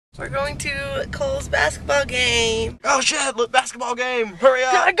We're going to Cole's basketball game. Oh shit, look, basketball game. Hurry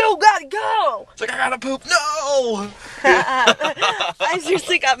up. Gotta go. It's like, I gotta poop. No. I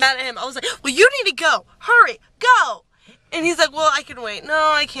seriously got mad at him. I was like, well, you need to go. Hurry, go. And he's like, well, I can wait. No,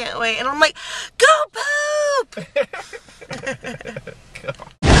 I can't wait. And I'm like, go poop.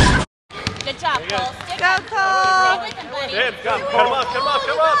 Good job, Cole. Go, Cole. Dave, come up.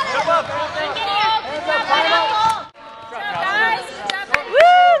 Woo,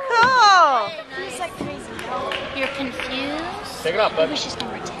 Cole. He's like crazy. You're confused. Take it up, bud. Which is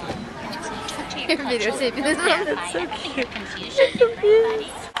number 10. You're videotaping this one. That's so cute. Confusion.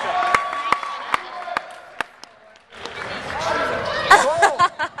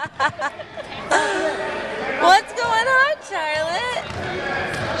 What's going on, Charlotte?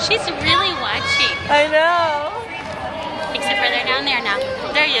 She's really watching. I know. Except for they're down there now.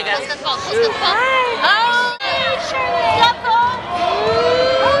 There you go. Let's go. Hi. Oh, hey, Charlotte.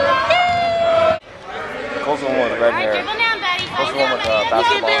 Cole's the one with red All right, hair. dribble down, buddy. Cole's the one with You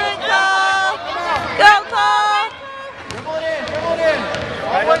can do basketball. it, Cole. Go, Cole. Dribble it in.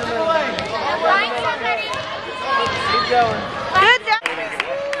 Right into the lane. Right, somebody. Keep going. Good job.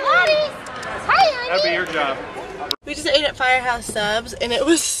 Lottie. Hi, honey. That'd be your job. We just ate at Firehouse Subs, and it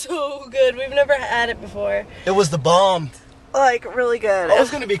was so good. We've never had it before. It was the bomb. Like, really good. I was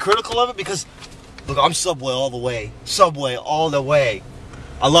gonna be critical of it because, look, I'm Subway all the way. Subway all the way.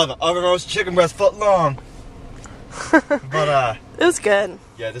 I love it. Oven roast, chicken breast, foot long. But It was good.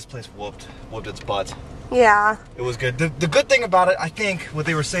 yeah, this place whooped its butt. Yeah. It was good. The good thing about it, I think, what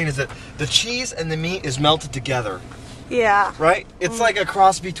they were saying is that the cheese and the meat is melted together, Yeah. right? It's like a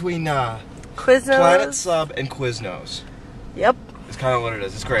cross between Quiznos. Planet Sub and Quiznos. Yep. It's kind of what it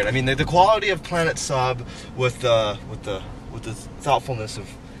is. It's great. I mean, the quality of Planet Sub with the thoughtfulness of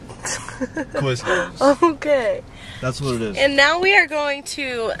Quiznos. Okay. That's what it is. And now we are going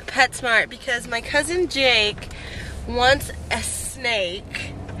to PetSmart because my cousin Jake wants a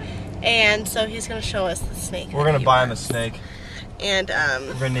snake. And so he's going to show us the snake. We're gonna buy him a snake. And,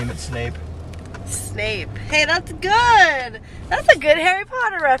 We're gonna name it Snape. Snape. Hey, that's good. That's a good Harry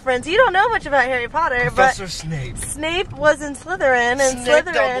Potter reference. You don't know much about Harry Potter, Professor but Snape. Snape was in Slytherin, and Snape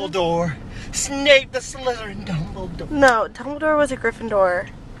Slytherin. Dumbledore. Snape the Slytherin Dumbledore. No, Dumbledore was a Gryffindor,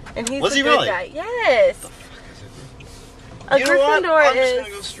 and he's Was the he good really? guy. Yes. A You know what? Gryffindor I'm just is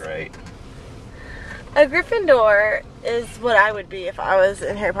gonna go straight. a Gryffindor is what I would be if I was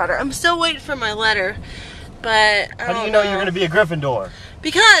in Harry Potter. I'm still waiting for my letter, but I How do don't you know you're gonna be a Gryffindor?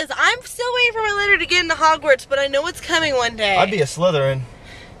 Because I'm still waiting for my letter to get into Hogwarts, but I know it's coming one day. I'd be a Slytherin.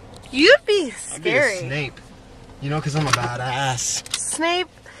 You'd be I'd be scary. a Snape. You know, because I'm a badass. Snape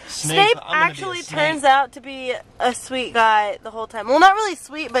I'm gonna be a actually Snape. turns out to be a sweet guy the whole time. Well, not really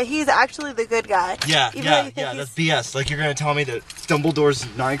sweet, but he's actually the good guy. Yeah, Even though you yeah, think that's BS. Like, you're gonna tell me that Dumbledore's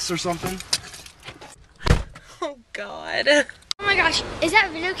nice or something? Oh, God. Oh my gosh, is that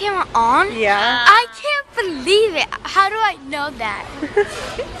video camera on? Yeah. I can't believe it. How do I know that?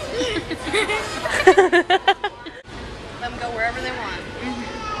 Let them go wherever they want.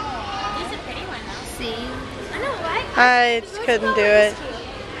 He's a pretty one, though. See? I know, right? I just couldn't do it.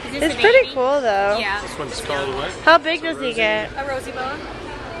 Is this It's a pretty baby? cool, though. Yeah, This one's called away. How big does he get? a rosy boa.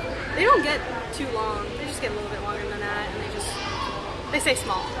 They don't get too long. They just get a little bit longer than that, and they stay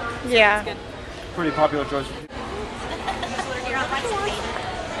small. Yeah. Good. Pretty popular choice.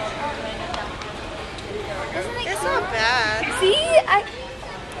 It's not bad. See?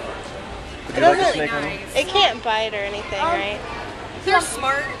 Would you like a snake? honey? It can't bite or anything, right? They're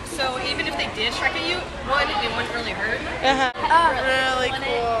smart, so even if they did strike at you, it wouldn't really hurt. Really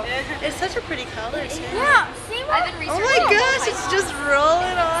cool. It's such a pretty color, too. Yeah, see what? Oh my gosh, it's just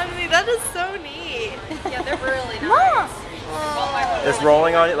rolling on me. That is so neat. Yeah, they're really Mom! nice. It's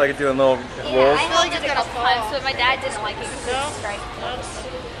rolling on you, like it's doing little rolls. I feel like it's held it a gonna couple fall. times, but my dad didn't like it because No? it's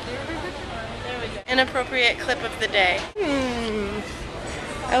straight. Inappropriate clip of the day.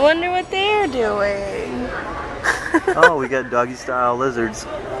 I wonder what they're doing. Oh, we got doggy style lizards.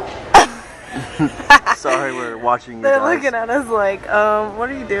 Sorry, we're watching you They're guys. looking at us like, what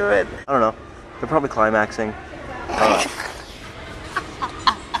are you doing? I don't know. They're probably climaxing.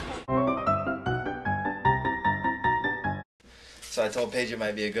 So I told Paige it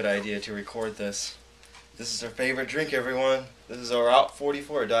might be a good idea to record this. This is her favorite drink, everyone. This is our Route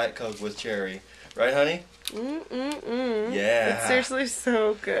 44 Diet Coke with cherry. Right, honey? Yeah. It's seriously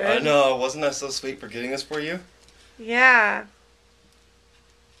so good. I know. Wasn't that so sweet for getting this for you? Yeah.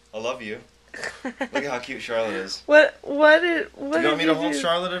 I love you. Look at how cute Charlotte is. What Do you want me to do? hold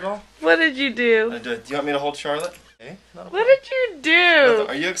Charlotte at all? What did you do? Do you want me to hold Charlotte? Okay. What did you do?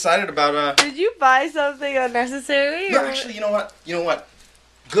 Are you excited about Did you buy something unnecessary? No, or- actually, you know what?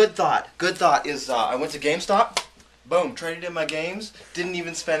 Good thought. Good thought is I went to GameStop. Boom. Traded in my games. Didn't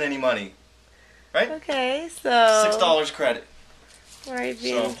even spend any money. Right? Okay, so $6 credit. why are you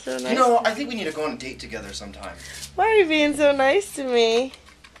being so nice? You know, I think we need to go on a date together sometime. Why are you being so nice to me?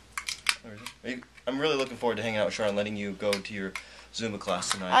 I'm really looking forward to hanging out with Charlotte and letting you go to your Zumba class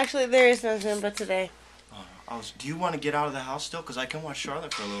tonight. Actually, there is no Zumba today. Do you want to get out of the house still? Because I can watch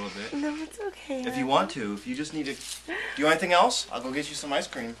Charlotte for a little bit. No, it's okay. If you want to. If you just need to. Do you want anything else? I'll go get you some ice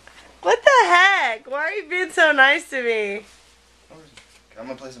cream. What the heck? Why are you being so nice to me? I'm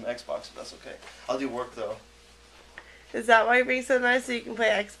going to play some Xbox if that's okay. I'll do work though. Is that why you're being so nice so you can play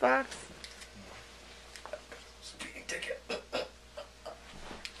Xbox? Speeding ticket.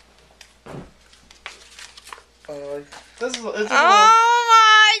 Oh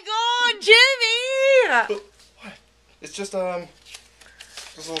my God, Jimmy! What? It's just a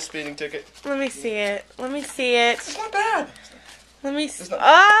little speeding ticket. Let me see it. Let me see it. It's not bad. Let me see. not-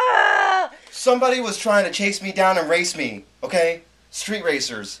 Ah! Somebody was trying to chase me down and race me. Okay, street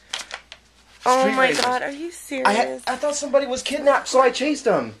racers. Oh Street my racers. God, are you serious? I thought somebody was kidnapped, so I chased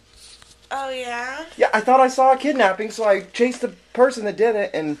them. Oh yeah? Yeah, I thought I saw a kidnapping, so I chased the person that did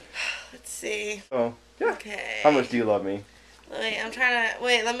it, and... Let's see. Oh, yeah. Okay. How much do you love me? Wait, I'm trying to...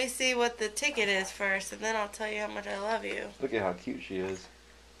 Wait, let me see what the ticket is first, and then I'll tell you how much I love you. Look at how cute she is.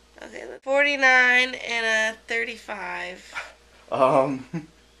 Okay, 49 and a 35. Um...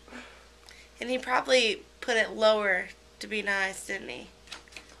 And he probably put it lower to be nice, didn't he?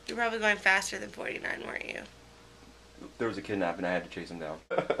 You're probably going faster than 49, weren't you? There was a kidnapping, I had to chase him down.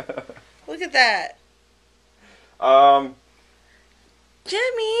 Look at that.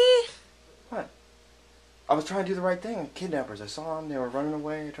 Jimmy! What? I was trying to do the right thing. Kidnappers, I saw them, they were running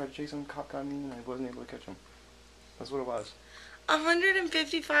away, I tried to chase them, cop got me, and I wasn't able to catch them. That's what it was.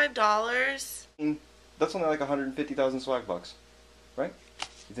 $155? That's only like 150,000 swag bucks, right?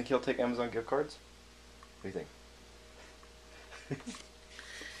 You think he'll take Amazon gift cards? What do you think?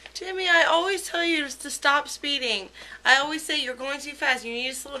 Jimmy, I always tell you to stop speeding. I always say you're going too fast. You need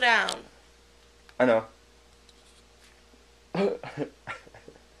to slow down. I know.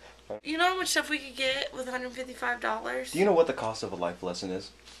 You know how much stuff we could get with $155? Do you know what the cost of a life lesson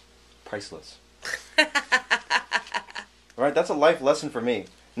is? Priceless. Alright, that's a life lesson for me.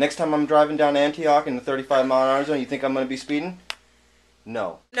 Next time I'm driving down Antioch in the 35-mile-an-hour zone, you think I'm going to be speeding?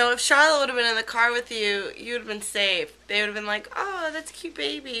 No. No, if Charlotte would have been in the car with you, you would have been safe. They would have been like, oh, that's a cute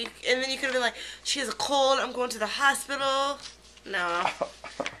baby. And then you could have been like, she has a cold, I'm going to the hospital. No.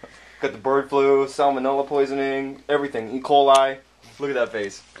 Got the bird flu, salmonella poisoning, everything. E. coli. Look at that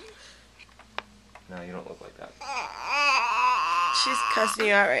face. No, you don't look like that. She's cussing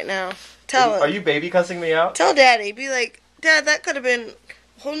you out right now. Tell him. Are you baby cussing me out? Tell Daddy. Be like, Dad, that could have been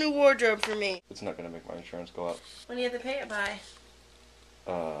a whole new wardrobe for me. It's not going to make my insurance go up. When do you have to pay it by?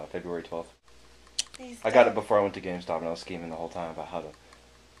 February 12th. He's I got it before I went to GameStop, and I was scheming the whole time about how to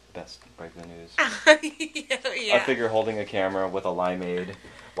best break the news. yeah. I figure holding a camera with a limeade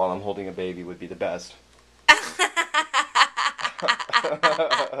while I'm holding a baby would be the best.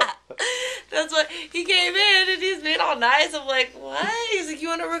 That's what he came in and he's being all nice. I'm like, what? He's like, you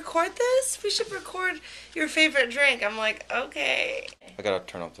want to record this? We should record your favorite drink. I'm like, okay. I gotta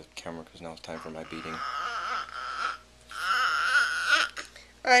turn off the camera because now it's time for my beating.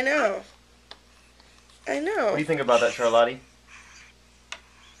 I know. I know. What do you think about that, Charlotte?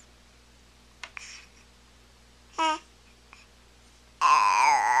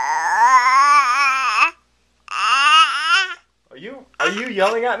 Are you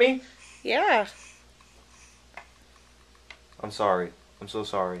yelling at me? Yeah. I'm sorry. I'm so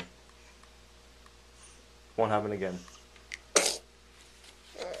sorry. Won't happen again.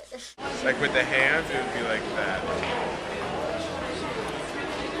 Like with the hands, it would be like that.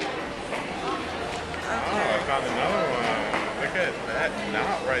 Oh, I found another one. Look at that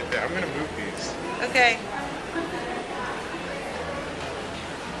knot right there. I'm gonna move these. Okay.